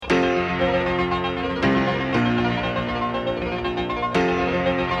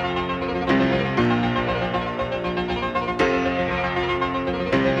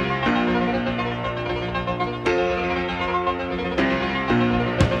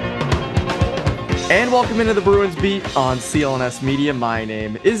And welcome into the Bruins Beat on CLNS Media. My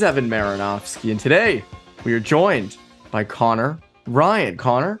name is Evan Marinofsky, and today we are joined by Conor Ryan.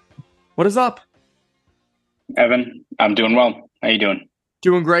 Conor, what is up? Evan, I'm doing well. How you doing?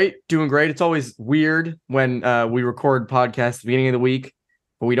 Doing great. It's always weird when we record podcasts at the beginning of the week,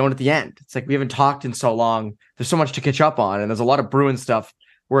 but we don't at the end. It's like we haven't talked in so long. There's so much to catch up on, and there's a lot of Bruins stuff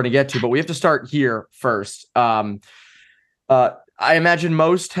we're going to get to, but we have to start here first. I imagine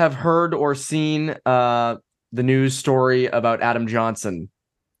most have heard or seen the news story about Adam Johnson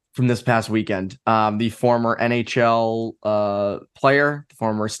from this past weekend. The former NHL player, the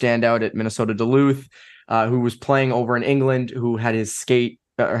former standout at Minnesota Duluth, who was playing over in England, who had his skate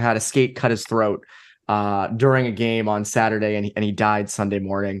cut his throat during a game on Saturday, and he died Sunday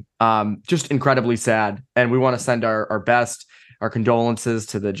morning. Just incredibly sad, and we want to send our best, our condolences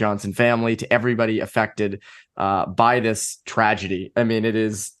to the Johnson family, to everybody affected by this tragedy. I mean, it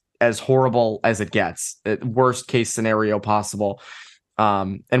is as horrible as it gets, worst case scenario possible.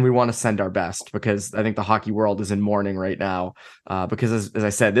 And we want to send our best, because I think the hockey world is in mourning right now. Because as I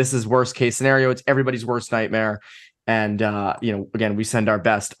said, this is worst case scenario. It's everybody's worst nightmare. And, again, we send our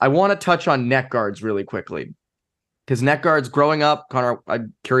best. I want to touch on neck guards really quickly, because neck guards growing up, Conor,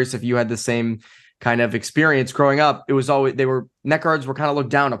 I'm curious if you had the same kind of experience growing up. It was always, neck guards were kind of looked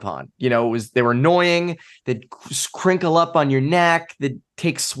down upon. They were annoying. They'd crinkle up on your neck. They'd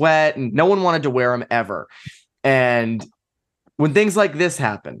take sweat, and no one wanted to wear them ever. And when things like this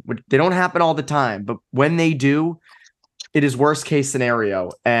happen, they don't happen all the time, but when they do, it is worst case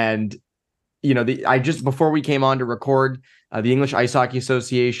scenario. And before we came on to record, the English Ice Hockey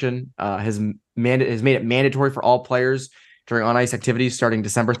Association has made it mandatory for all players during on-ice activities starting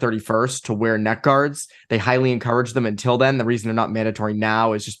December 31st to wear neck guards. They highly encourage them until then. The reason they're not mandatory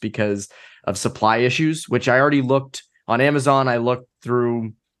now is just because of supply issues, which I already looked on Amazon. I looked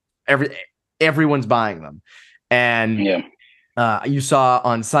through everyone's buying them. And you saw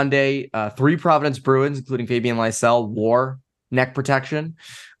on Sunday, 3 Providence Bruins, including Fabian Lysell, wore neck protection.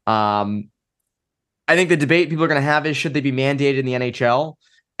 I think the debate people are going to have is, should they be mandated in the NHL?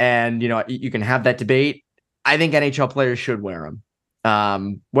 And, you can have that debate. I think NHL players should wear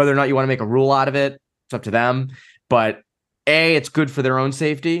them. Whether or not you want to make a rule out of it, it's up to them. But it's good for their own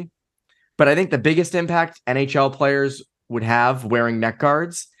safety. But I think the biggest impact NHL players would have wearing neck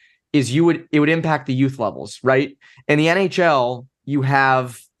guards is it would impact the youth levels, right? In the NHL, you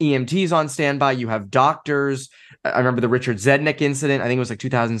have EMTs on standby, you have doctors. I remember the Richard Zednick incident. I think it was like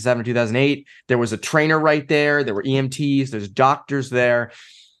 2007 or 2008. There was a trainer right there. There were EMTs. There's doctors there.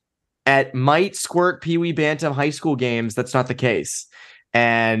 At might squirt Pee Wee Bantam high school games, that's not the case.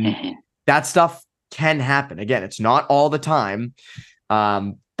 And that stuff can happen. Again, it's not all the time,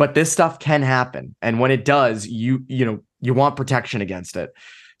 but this stuff can happen. And when it does, you want protection against it.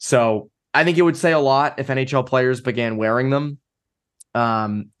 So I think it would say a lot if NHL players began wearing them.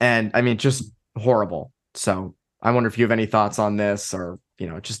 And I mean, just horrible. So I wonder if you have any thoughts on this, or,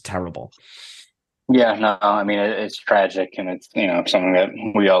 just terrible. Yeah, no, I mean, it's tragic, and it's, something that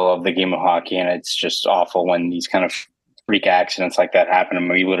we all love, the game of hockey, and it's just awful when these kind of freak accidents like that happen. I mean,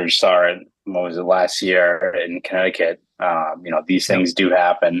 we literally saw it, what was it, last year in Connecticut. These things do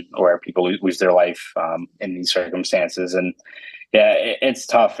happen where people lose their life in these circumstances. And yeah, it's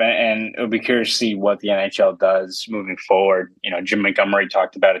tough, and it would be curious to see what the NHL does moving forward. Jim Montgomery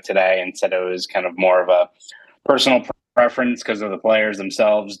talked about it today and said it was kind of more of a personal preference because of the players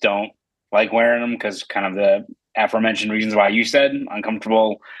themselves don't like wearing them, because kind of the aforementioned reasons why you said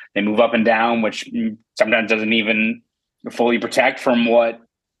uncomfortable. They move up and down, which sometimes doesn't even fully protect from what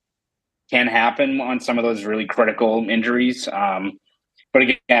can happen on some of those really critical injuries. But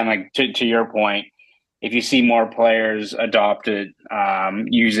again, like to your point, if you see more players adopt it,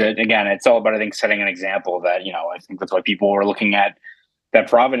 use it, again, it's all about, I think, setting an example that, I think that's why people were looking at that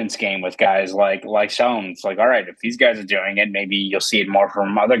Providence game with guys like Stone. It's like, all right, if these guys are doing it, maybe you'll see it more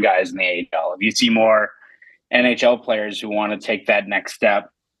from other guys in the AHL. If you see more NHL players who want to take that next step,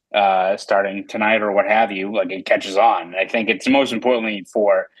 starting tonight or what have you, like, it catches on. I think it's most importantly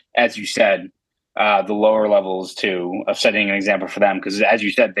for, as you said, the lower levels too, of setting an example for them, because as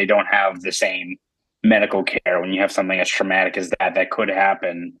you said, they don't have the same medical care when you have something as traumatic as that could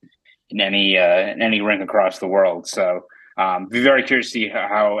happen in any rink across the world. So be very curious to see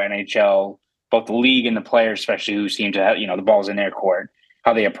how NHL, both the league and the players, especially who seem to have, the ball's in their court,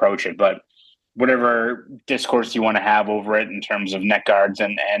 how they approach it. But whatever discourse you want to have over it in terms of neck guards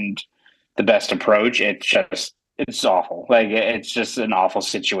and the best approach, it's awful. Like, it's just an awful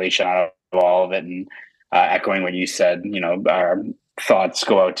situation out of all of it. And echoing what you said, our thoughts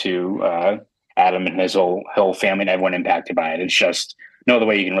go out to Adam and his whole family and everyone impacted by it. It's just no other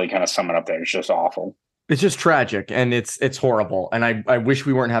way you can really kind of sum it up there. It's just awful. It's just tragic, and it's horrible. And I wish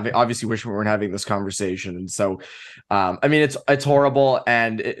we weren't having this conversation. And so, I mean, it's horrible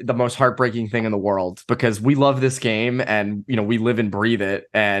and the most heartbreaking thing in the world, because we love this game and, we live and breathe it.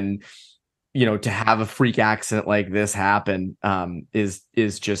 And, to have a freak accident like this happen, is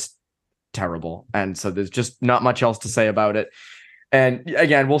just terrible. And so there's just not much else to say about it. And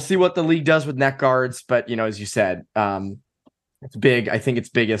again, we'll see what the league does with net guards. But, as you said, it's big. I think it's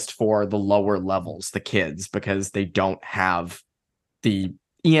biggest for the lower levels, the kids, because they don't have the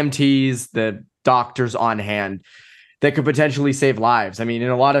EMTs, the doctors on hand that could potentially save lives. I mean, in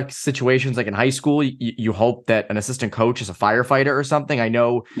a lot of situations, like in high school, you hope that an assistant coach is a firefighter or something. I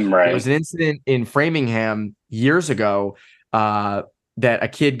know there was an incident in Framingham years ago that a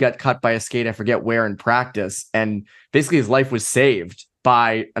kid got cut by a skate, I forget where, in practice, and basically his life was saved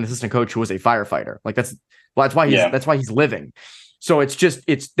by an assistant coach who was a firefighter. Like that's why he's living. So it's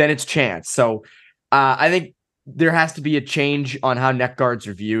chance. So I think there has to be a change on how neck guards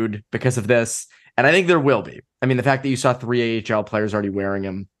are viewed because of this. And I think there will be. I mean, the fact that you saw 3 AHL players already wearing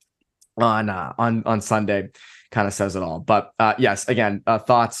them on Sunday kind of says it all. But yes, again,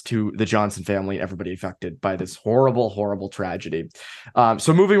 thoughts to the Johnson family, everybody affected by this horrible, horrible tragedy.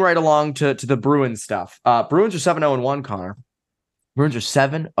 So moving right along to the Bruins stuff. Bruins are 7-0-1, Connor. Bruins are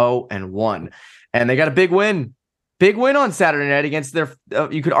 7-0-1. And they got a big win on Saturday night against their,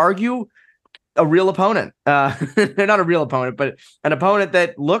 you could argue, a real opponent. They're not a real opponent, but an opponent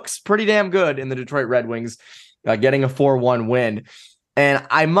that looks pretty damn good in the Detroit Red Wings, getting a 4-1 win. And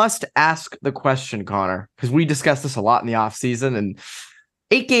I must ask the question, Connor, because we discussed this a lot in the offseason, and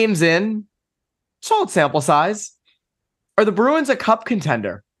 8 games in, solid sample size. Are the Bruins a cup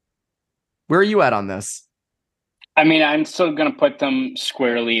contender? Where are you at on this? I mean, I'm still going to put them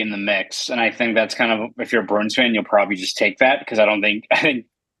squarely in the mix. And I think that's kind of, if you're a Bruins fan, you'll probably just take that, because I think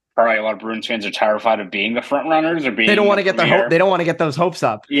probably a lot of Bruins fans are terrified of being the front runners or being. They don't want to get they don't want to get those hopes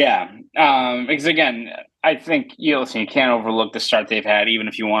up. Yeah. Because again, I think, you can't overlook the start they've had, even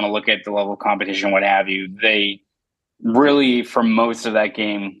if you want to look at the level of competition, what have you. They really, for most of that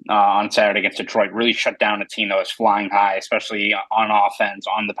game on Saturday against Detroit, really shut down a team that was flying high, especially on offense,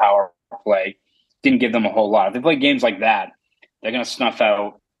 on the power play. Didn't give them a whole lot. If they play games like that, they're going to snuff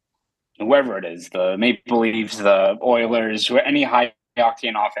out whoever it is, the Maple Leafs, the Oilers, any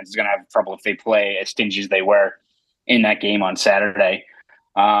high-octane offense is going to have trouble if they play as stingy as they were in that game on Saturday.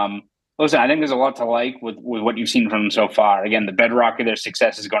 Listen, I think there's a lot to like with what you've seen from them so far. Again, the bedrock of their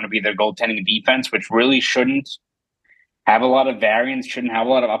success is going to be their goaltending and defense, which really shouldn't have a lot of variance, shouldn't have a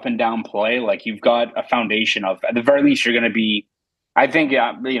lot of up and down play. Like, you've got a foundation of, at the very least, you're going to be, I think,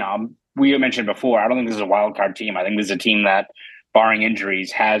 we mentioned before, I don't think this is a wild card team. I think this is a team that, barring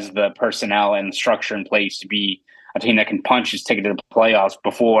injuries, has the personnel and structure in place to be a team that can punch its ticket to the playoffs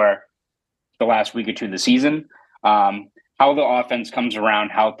before the last week or two of the season. How the offense comes around,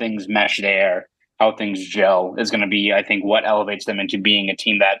 how things mesh there, how things gel is going to be, I think, what elevates them into being a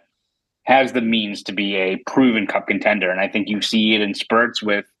team that has the means to be a proven cup contender. And I think you see it in spurts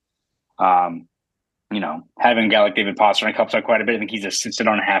with, having a guy like David Pastrnak helps out quite a bit. I think he's assisted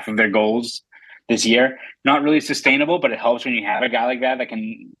on half of their goals this year. Not really sustainable, but it helps when you have a guy like that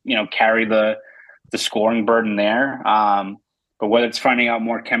can, carry the scoring burden there. But whether it's finding out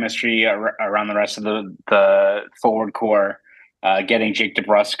more chemistry around the rest of the forward core, getting Jake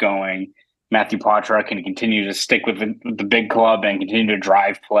DeBrusk going, Matthew Poitras can continue to stick with the big club and continue to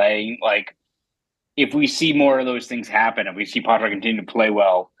drive play. Like, if we see more of those things happen, if we see Poitras continue to play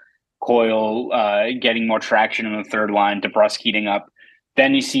well, Coyle getting more traction in the third line, DeBrusk heating up,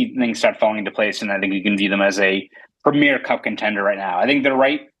 then you see things start falling into place, and I think you can view them as a premier cup contender right now. I think they're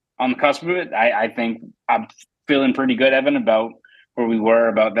right on the cusp of it. I think I'm feeling pretty good, Evan, about where we were,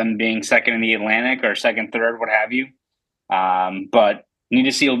 about them being second in the Atlantic or second, third, what have you. But need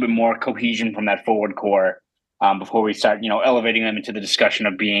to see a little bit more cohesion from that forward core before we start, elevating them into the discussion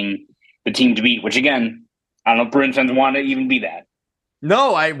of being the team to beat, which, again, I don't know if Bruins fans want to even be that.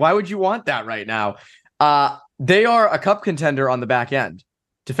 No, why would you want that right now? They are a cup contender on the back end.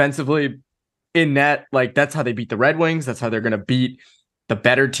 Defensively, in net, like, that's how they beat the Red Wings. That's how they're going to beat the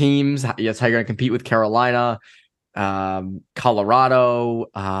better teams. That's how you're going to compete with Carolina, Colorado,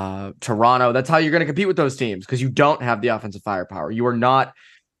 Toronto. That's how you're going to compete with those teams, because you don't have the offensive firepower. You are not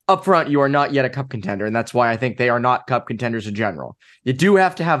up front. You are not yet a cup contender. And that's why I think they are not cup contenders in general. You do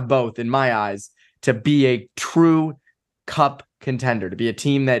have to have both, in my eyes, to be a true cup contender, to be a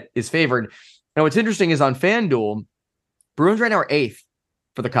team that is favored. Now, what's interesting is on FanDuel, Bruins right now are 8th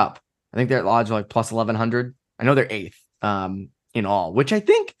for the cup. I think their odds are like plus 1,100. I know they're 8th in all, which I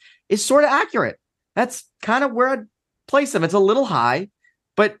think is sort of accurate. That's kind of where I'd place them. It's a little high,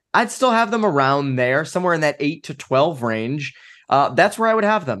 but I'd still have them around there, somewhere in that 8 to 12 range. That's where I would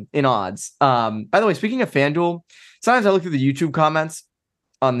have them in odds. By the way, speaking of FanDuel, sometimes I look through the YouTube comments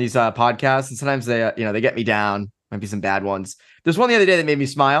on these podcasts, and sometimes they get me down. Might be some bad ones. There's one the other day that made me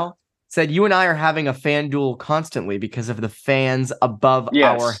smile. Said, you and I are having a FanDuel constantly because of the fans above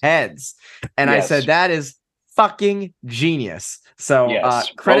our heads. And I said, that is fucking genius. So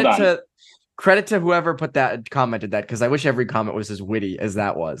credit to whoever commented that, because I wish every comment was as witty as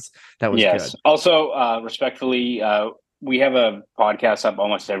that was. That was good. Also, respectfully, we have a podcast up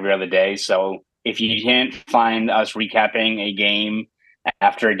almost every other day. So if you can't find us recapping a game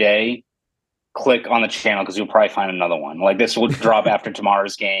after a day, click on the channel, because you'll probably find another one. Like, this will drop after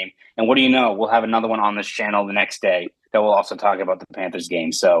tomorrow's game. And what do you know? We'll have another one on this channel the next day that will also talk about the Panthers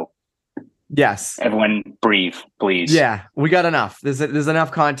game. So yes, everyone breathe, please. Yeah, we got enough. There's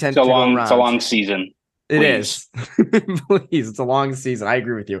enough content to go around. It's a long season. It is. Please, it's a long season. I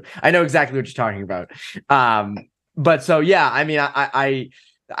agree with you. I know exactly what you're talking about. But so, yeah, I mean, I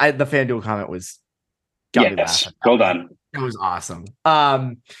the FanDuel comment was got me laughing. Well done. It was awesome.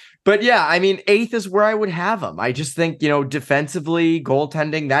 But yeah, I mean, 8th is where I would have them. I just think, defensively,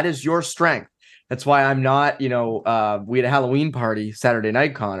 goaltending, that is your strength. That's why I'm not, we had a Halloween party Saturday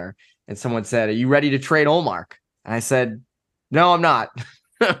night, Connor, and someone said, "Are you ready to trade Olmark?" And I said, "No, I'm not."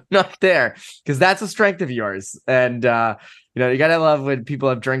 Not there, because that's a strength of yours. And, you got to love when people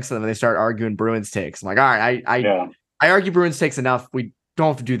have drinks with them and they start arguing Bruins takes. I'm like, all right, I argue Bruins takes enough. We don't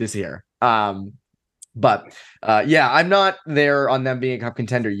have to do this here. But I'm not there on them being a cup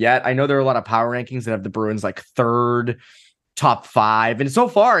contender yet. I know there are a lot of power rankings that have the Bruins like 3rd, top 5. And so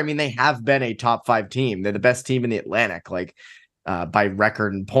far, I mean, they have been a top 5 team. They're the best team in the Atlantic, like by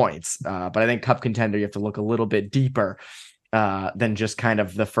record and points. But I think cup contender, you have to look a little bit deeper than just kind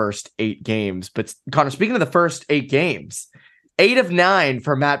of the first 8 games. But Connor, speaking of the first 8 games, 8 of 9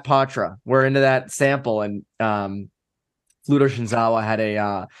 for Matt Patra. We're into that sample. And Fluto Shinzawa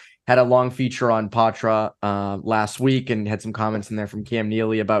had a long feature on Patra last week, and had some comments in there from Cam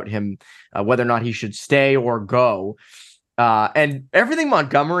Neely about him, whether or not he should stay or go. And everything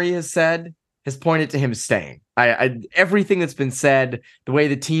Montgomery has said has pointed to him staying. Everything that's been said, the way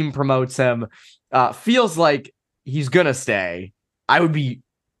the team promotes him, feels like he's going to stay. I would be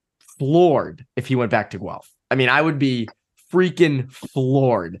floored if he went back to Guelph. I mean, I would be freaking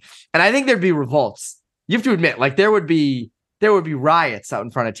floored. And I think there'd be revolts. You have to admit, like, there would be riots out in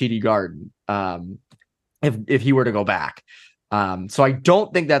front of TD Garden if he were to go back. So I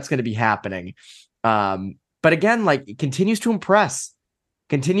don't think that's going to be happening. But again, like, it continues to impress,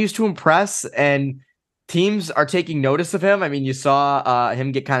 and teams are taking notice of him. I mean, you saw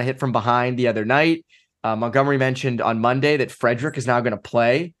him get kind of hit from behind the other night. Montgomery mentioned on Monday that Frederick is now going to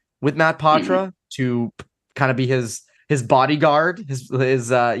play with Matt Patra to kind of be his bodyguard.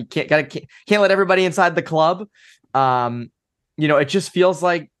 He can't let everybody inside the club. It just feels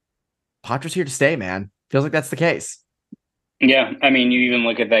like Patra's here to stay, man. Feels like that's the case. Yeah, I mean, you even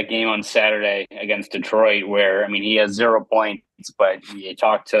look at that game on Saturday against Detroit where, I mean, he has 0 points, but you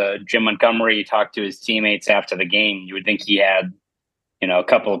talk to Jim Montgomery, you talk to his teammates after the game, you would think he had, a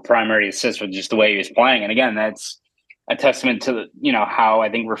couple of primary assists with just the way he was playing. And again, that's a testament to, how I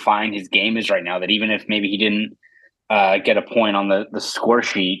think refined his game is right now, that even if maybe he didn't get a point on the score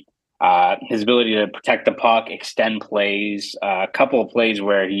sheet, his ability to protect the puck, extend plays, a couple of plays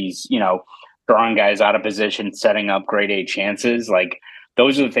where he's, drawing guys out of position, setting up grade A chances. Like,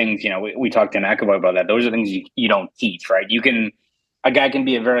 those are the things, we talked to McAvoy about that. Those are things you don't teach, right? A guy can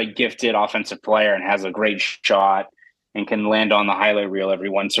be a very gifted offensive player and has a great shot and can land on the highlight reel every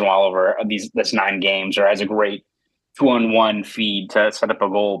once in a while over this 9 games, or has a great 2-on-1 feed to set up a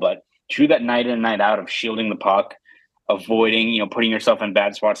goal. But to that night in and night out of shielding the puck, avoiding, putting yourself in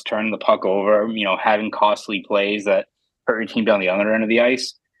bad spots, turning the puck over, having costly plays that hurt your team down the other end of the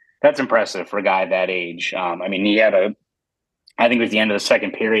ice. That's impressive for a guy that age. I mean, he had I think it was the end of the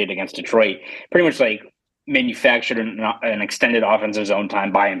second period against Detroit, pretty much like manufactured an extended offensive zone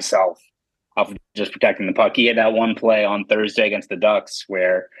time by himself off of just protecting the puck. He had that one play on Thursday against the Ducks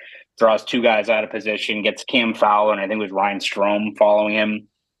where draws 2 guys out of position, gets Cam Fowler, and I think it was Ryan Strome following him,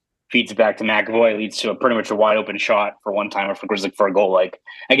 feeds it back to McAvoy, leads to pretty much a wide open shot for one timer for Grizzly for a goal. Like,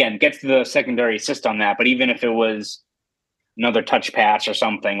 again, gets to the secondary assist on that, but even if it was another touch pass or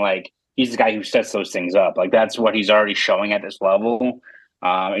something, like, he's the guy who sets those things up. Like, that's what he's already showing at this level.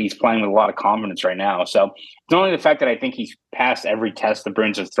 He's playing with a lot of confidence right now. So it's not only the fact that I think he's passed every test the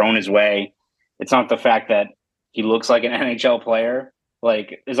Bruins have thrown his way. It's not the fact that he looks like an NHL player.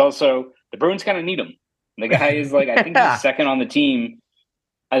 Like, there's also the Bruins kind of need him. The guy is like, I think he's second on the team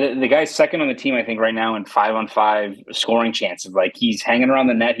The guy's second on the team, I think, right now in 5-on-5 scoring chances. Like, he's hanging around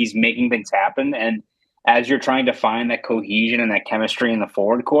the net, he's making things happen. And as you're trying to find that cohesion and that chemistry in the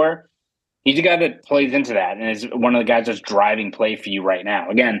forward core, he's a guy that plays into that and is one of the guys that's driving play for you right now.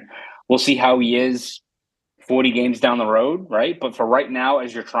 Again, we'll see how he is 40 games down the road, right? But for right now,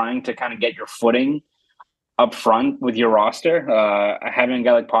 as you're trying to kind of get your footing up front with your roster, having a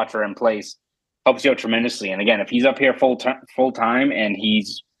guy like Potter in place helps you out tremendously. And again, if he's up here full time and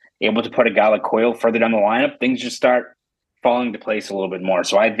he's able to put a guy like Coyle further down the lineup, things just start falling into place a little bit more.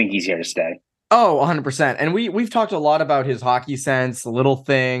 So I think he's here to stay. Oh, 100%. And we've talked a lot about his hockey sense, little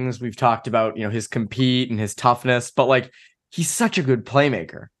things. We've talked about, his compete and his toughness, but like, he's such a good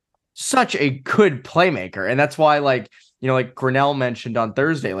playmaker. Such a good playmaker. And that's why, like Grinnell mentioned on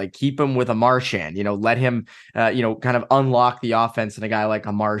Thursday, like, keep him with a Marchand, let him, kind of unlock the offense in a guy like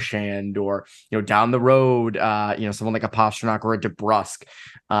a Marchand, or, down the road, someone like a Pastrnak or a DeBrusk.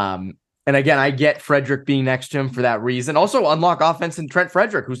 And again, I get Frederick being next to him for that reason. Also unlock offense in Trent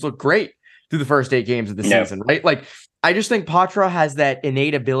Frederick, who's looked great through the first 8 games of the season, right? Like, I just think Patra has that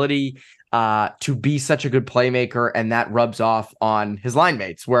innate ability to be such a good playmaker, and that rubs off on his line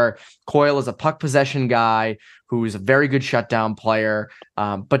mates, where Coyle is a puck possession guy who's a very good shutdown player,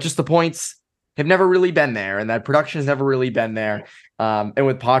 but just the points have never really been there, and that production has never really been there. And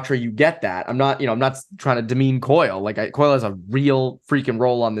with Patra, you get that. I'm not trying to demean Coyle. Like, Coyle has a real freaking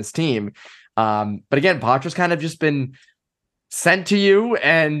role on this team. But again, Patra's kind of just been sent to you,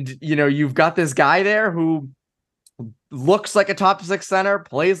 and you've got this guy there who looks like a top 6 center,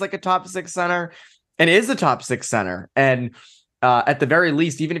 plays like a top 6 center, and is a top 6 center. And at the very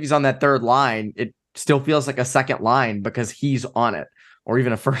least, even if he's on that third line, it still feels like a second line because he's on it, or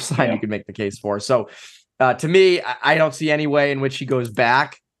even a first line you could make the case for. So to me, I don't see any way in which he goes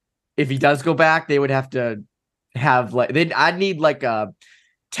back. If he does go back, they would have to have I'd need like a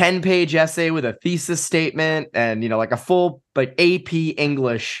 10-page essay with a thesis statement and, like a full like AP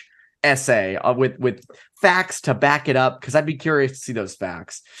English essay with facts to back it up, because I'd be curious to see those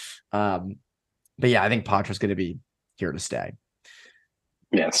facts. But yeah, I think Patra's going to be here to stay.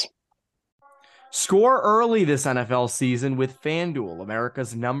 Yes. Score early this NFL season with FanDuel,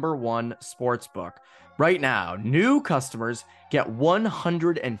 America's #1 sportsbook. Right now, new customers get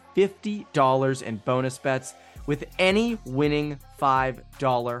 $150 in bonus bets with any winning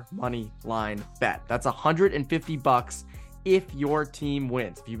 $5 money line bet. That's $150 if your team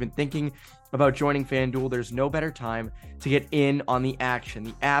wins. If you've been thinking about joining FanDuel, there's no better time to get in on the action.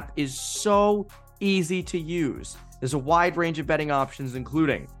 The app is so easy to use. There's a wide range of betting options,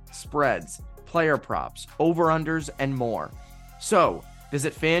 including spreads, player props, over-unders, and more. So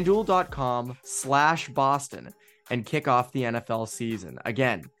visit FanDuel.com/Boston and kick off the NFL season.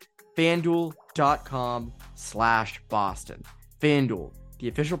 Again, FanDuel.com/Boston. FanDuel, the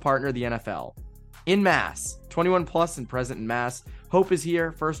official partner of the NFL. In Mass, 21 plus and present in Mass. Hope is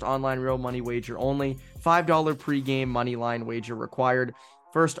here. First online real money wager only. $5 pregame money line wager required.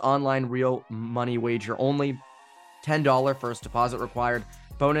 First online real money wager only. $10 first deposit required.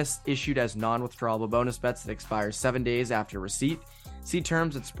 Bonus issued as non-withdrawable bonus bets that expires 7 days after receipt. See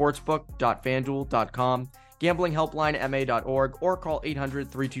terms at sportsbook.fanduel.com. gamblinghelplinema.org, or call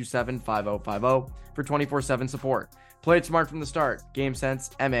 800-327-5050 for 24/7 support. Play it smart from the start.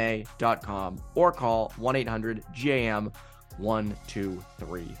 GameSenseMA.com, or call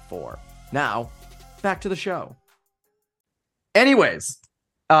 1-800-GAM-1234. Now, back to the show. Anyways,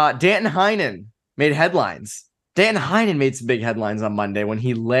 Danton Heinen made headlines. Danton Heinen made some big headlines on Monday when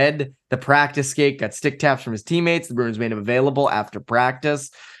he led the practice skate, got stick taps from his teammates. The Bruins made him available after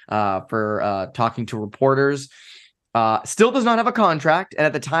practice for talking to reporters. Still does not have a contract, and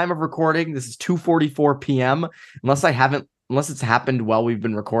at the time of recording, this is 2:44 p.m. Unless it's happened while we've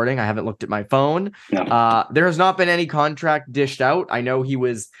been recording, I haven't looked at my phone. No. There has not been any contract dished out. I know he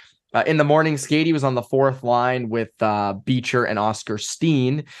was in the morning skate. He was on the fourth line with Beecher and Oscar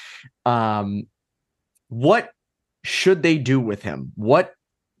Steen. What should they do with him? What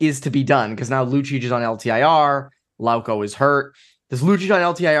is to be done? Because now Lucic is on LTIR. Lauko is hurt. Does Lucic on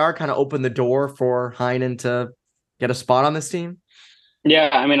LTIR kind of open the door for Heinen to get a spot on this team?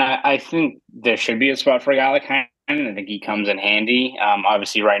 Yeah, I mean, I think there should be a spot for a guy like Heinen. I think he comes in handy.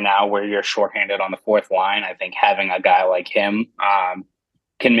 Obviously, right now, where you're shorthanded on the fourth line, I think having a guy like him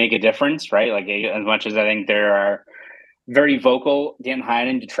can make a difference, right? Like, as much as I think there are very vocal Dan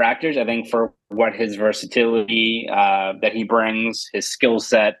Heinen detractors, I think for what his versatility that he brings, his skill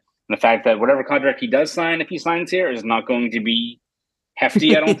set, and the fact that whatever contract he does sign, if he signs here, is not going to be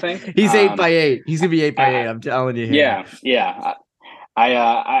hefty, I don't think. He's 8x8. He's going to be 8x8. I'm telling you. Yeah.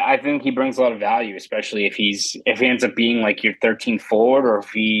 I think he brings a lot of value, especially if he ends up being like your 13th forward, or if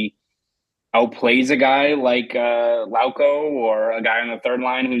he outplays a guy like Lauko or a guy on the third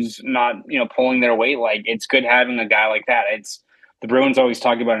line who's not pulling their weight. Like, it's good having a guy like that. It's the Bruins always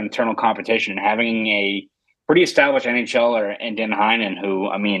talk about internal competition, having a pretty established NHLer and Dan Heinen, who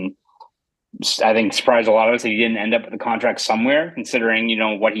I think surprised a lot of us that he didn't end up with a contract somewhere, considering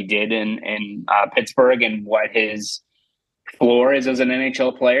what he did in Pittsburgh and what his floor is as an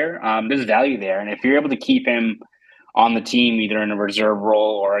NHL player. There's value there, and if you're able to keep him on the team, either in a reserve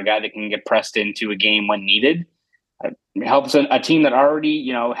role or a guy that can get pressed into a game when needed, it helps a team that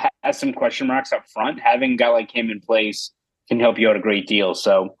already has some question marks up front. Having a guy like him in place can help you out a great deal.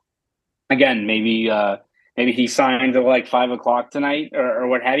 So again, maybe he signed at like 5 o'clock tonight or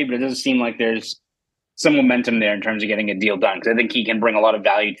what have you, but it doesn't seem like there's some momentum there in terms of getting a deal done, because I think he can bring a lot of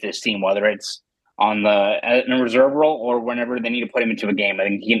value to this team, whether it's in a reserve role or whenever they need to put him into a game. I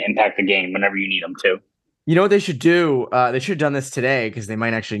think he can impact the game whenever you need him to. You know what they should do? They should have done this today, because they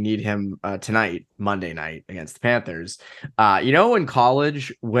might actually need him tonight, Monday night against the Panthers. In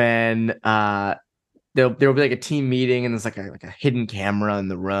college when there'll be like a team meeting and there's like a hidden camera in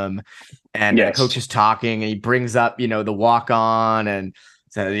the room, and the coach is talking and he brings up the walk on and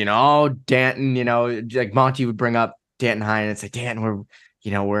says oh, Danton, like Monty would bring up Danton Heinen and say, Danton,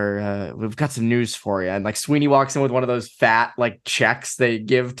 we've got some news for you. And like Sweeney walks in with one of those fat like checks they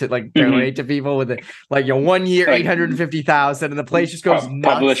give to like donate to people with it, like 1 year, like, 850,000, and the place just goes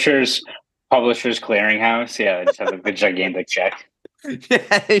nuts. Publishers Clearinghouse. Yeah, just have the gigantic check.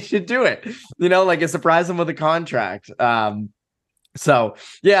 Yeah, they should do it. Like surprise him with a contract. So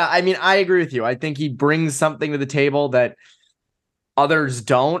yeah, I agree with you. I think he brings something to the table that others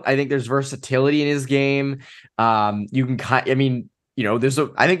don't. I think there's versatility in his game. You can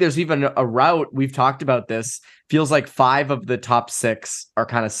I think there's even a route. We've talked about this. Feels like 5 of the top 6 are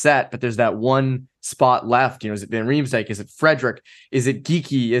kind of set, but there's that one spot left. Is it Van Riemsdyk? Is it Frederick? Is it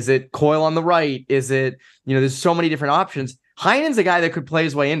Geeky? Is it Coyle on the right? Is it, there's so many different options. Heinen's a guy that could play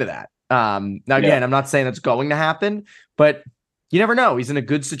his way into that. Now, again, I'm not saying that's going to happen, but you never know. He's in a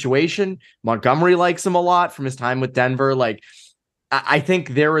good situation. Montgomery likes him a lot from his time with Denver. Like, I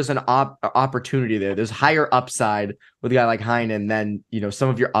think there is an opportunity there. There's higher upside with a guy like Heinen than, some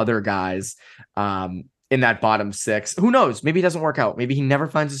of your other guys in that bottom 6. Who knows? Maybe it doesn't work out. Maybe he never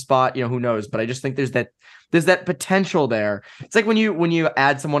finds a spot. Who knows? But I just think there's that potential there. It's like when you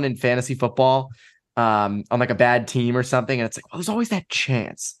add someone in fantasy football on like a bad team or something, and it's like, there's always that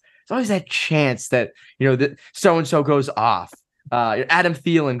chance. There's always that chance that that so-and-so goes off. Adam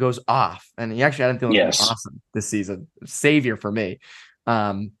Thielen goes off, and Adam Thielen is awesome this season, savior for me.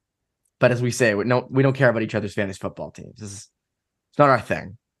 But as we say, we don't care about each other's fantasy football teams. It's not our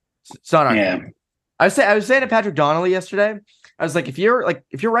thing. It's not our thing. I was saying to Patrick Donnelly yesterday, I was like, if you're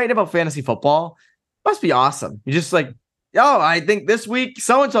writing about fantasy football, it must be awesome. You're just like, I think this week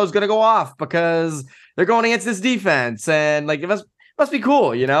so and so is going to go off because they're going against this defense, and like it must be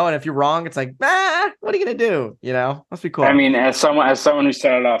cool, and if you're wrong, it's like, what are you gonna do? Must be cool. As someone who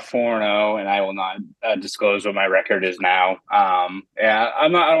started off 4-0, and I will not disclose what my record is now. I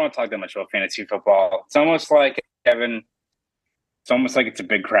don't want to talk that much about fantasy football. It's almost like, Kevin, it's a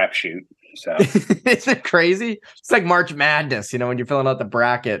big crapshoot. So is it crazy? It's like March Madness, when you're filling out the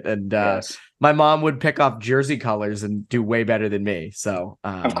bracket, and my mom would pick off jersey colors and do way better than me. So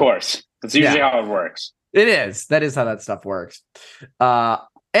of course, that's usually how it works. It is. That is how that stuff works.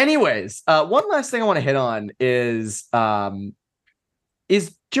 Anyways, one last thing I want to hit on is Jim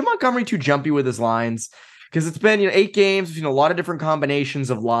Montgomery too jumpy with his lines? Because it's been 8 games. We've seen a lot of different combinations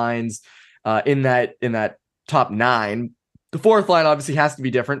of lines in that top 9. The fourth line obviously has to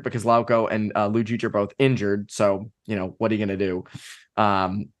be different because Lauko and Lucic are both injured. So what are you gonna do?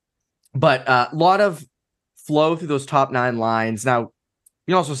 But a lot of flow through those top 9 lines. Now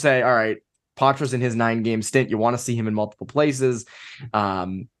you can also say, all right, Poitras's in his 9-game stint. You want to see him in multiple places. But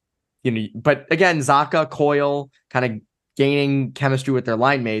again, Zacha, Coyle kind of gaining chemistry with their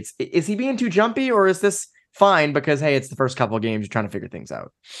line mates. Is he being too jumpy, or is this fine because, hey, it's the first couple of games, you're trying to figure things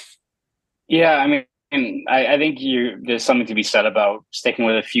out? Yeah, I think there's something to be said about sticking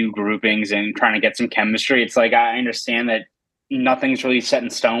with a few groupings and trying to get some chemistry. It's like, I understand that nothing's really set in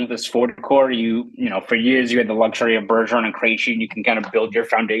stone with this forward core. For years you had the luxury of Bergeron and Krejci, and you can kind of build your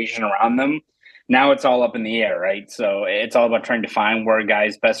foundation around them. Now it's all up in the air, right? So it's all about trying to find where a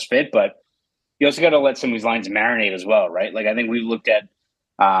guy's best fit, but you also got to let some of these lines marinate as well, right? Like, I think we looked at,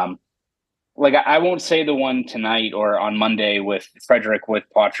 I won't say the one tonight or on Monday with Frederick with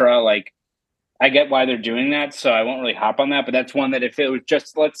Poitras. Like, I get why they're doing that, so I won't really hop on that. But that's one that if it was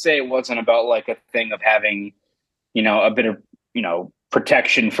just, let's say it wasn't about like a thing of having, a bit of,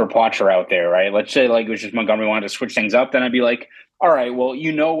 protection for Poitras out there, right? Let's say like it was just Montgomery wanted to switch things up, then I'd be like, all right, well,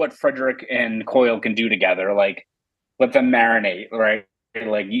 you know what Frederick and Coyle can do together. Like, let them marinate, right?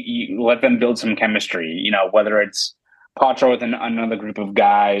 Like, you let them build some chemistry, you know, whether it's Poitras with another group of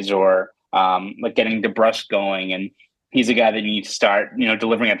guys or like getting DeBrusque going. And he's a guy that you need to start, you know,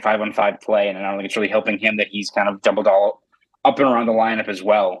 delivering at 5-on-5 play. And I don't think it's really helping him that he's kind of doubled all up and around the lineup as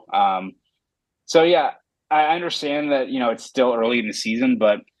well. So, yeah, I understand that, you know, it's still early in the season,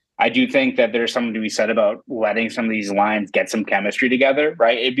 but I do think that there's something to be said about letting some of these lines get some chemistry together,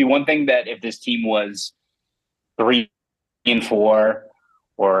 right? It'd be one thing that if this team was 3-4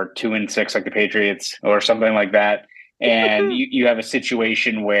 or 2-6 like the Patriots or something like that, and you have a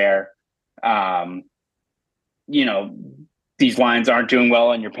situation where, you know, these lines aren't doing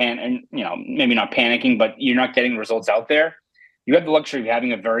well and and you know, maybe not panicking, but you're not getting results out there. You have the luxury of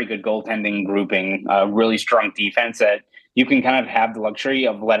having a very good goaltending grouping, really strong defense that you can kind of have the luxury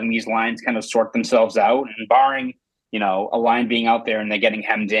of letting these lines kind of sort themselves out, and barring, you know, a line being out there and they're getting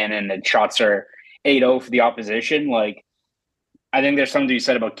hemmed in and the shots are 8-0 for the opposition. Like, I think there's something to be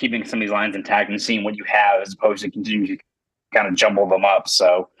said about keeping some of these lines intact and seeing what you have as opposed to continuing to kind of jumble them up.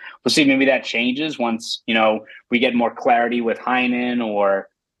 So we'll see. Maybe that changes once, you know, we get more clarity with Heinen or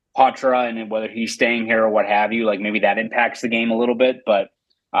Poitras and whether he's staying here or what have you. Like, maybe that impacts the game a little bit. But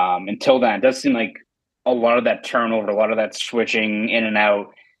until then, it does seem like a lot of that turnover, a lot of that switching in and out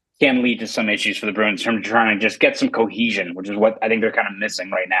can lead to some issues for the Bruins in terms of trying to just get some cohesion, which is what I think they're kind of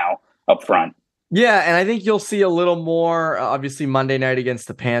missing right now up front. Yeah, and I think you'll see a little more, obviously, Monday night against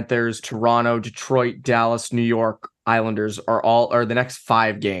the Panthers, Toronto, Detroit, Dallas, New York, Islanders are the next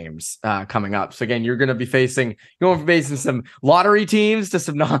 5 games coming up. So again, you're going to be facing some lottery teams to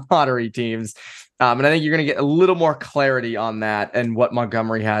some non-lottery teams. And I think you're going to get a little more clarity on that and what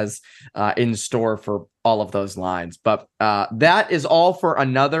Montgomery has in store for all of those lines. But that is all for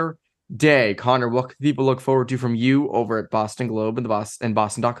another day. Conor, what can people look forward to from you over at Boston Globe and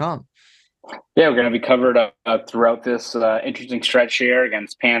Boston.com? Yeah, we're going to be covered throughout this interesting stretch here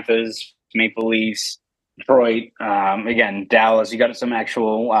against Panthers, Maple Leafs, Detroit, again, Dallas. You got some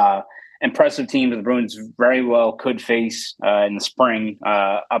actual impressive teams the Bruins very well could face in the spring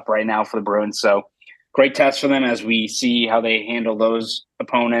up right now for the Bruins. So great test for them as we see how they handle those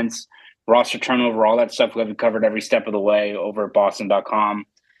opponents, roster turnover, all that stuff. We've covered every step of the way over at Boston.com.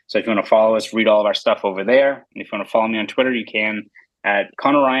 So if you want to follow us, read all of our stuff over there. And if you want to follow me on Twitter, you can at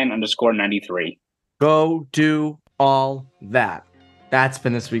ConorRyan_93. Go do all that. That's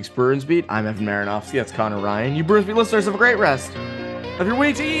been this week's Bruins Beat. I'm Evan Marinofsky. That's Conor Ryan. You Bruins Beat listeners, have a great rest of your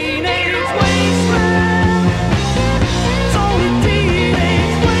week. Teenage Wasteland.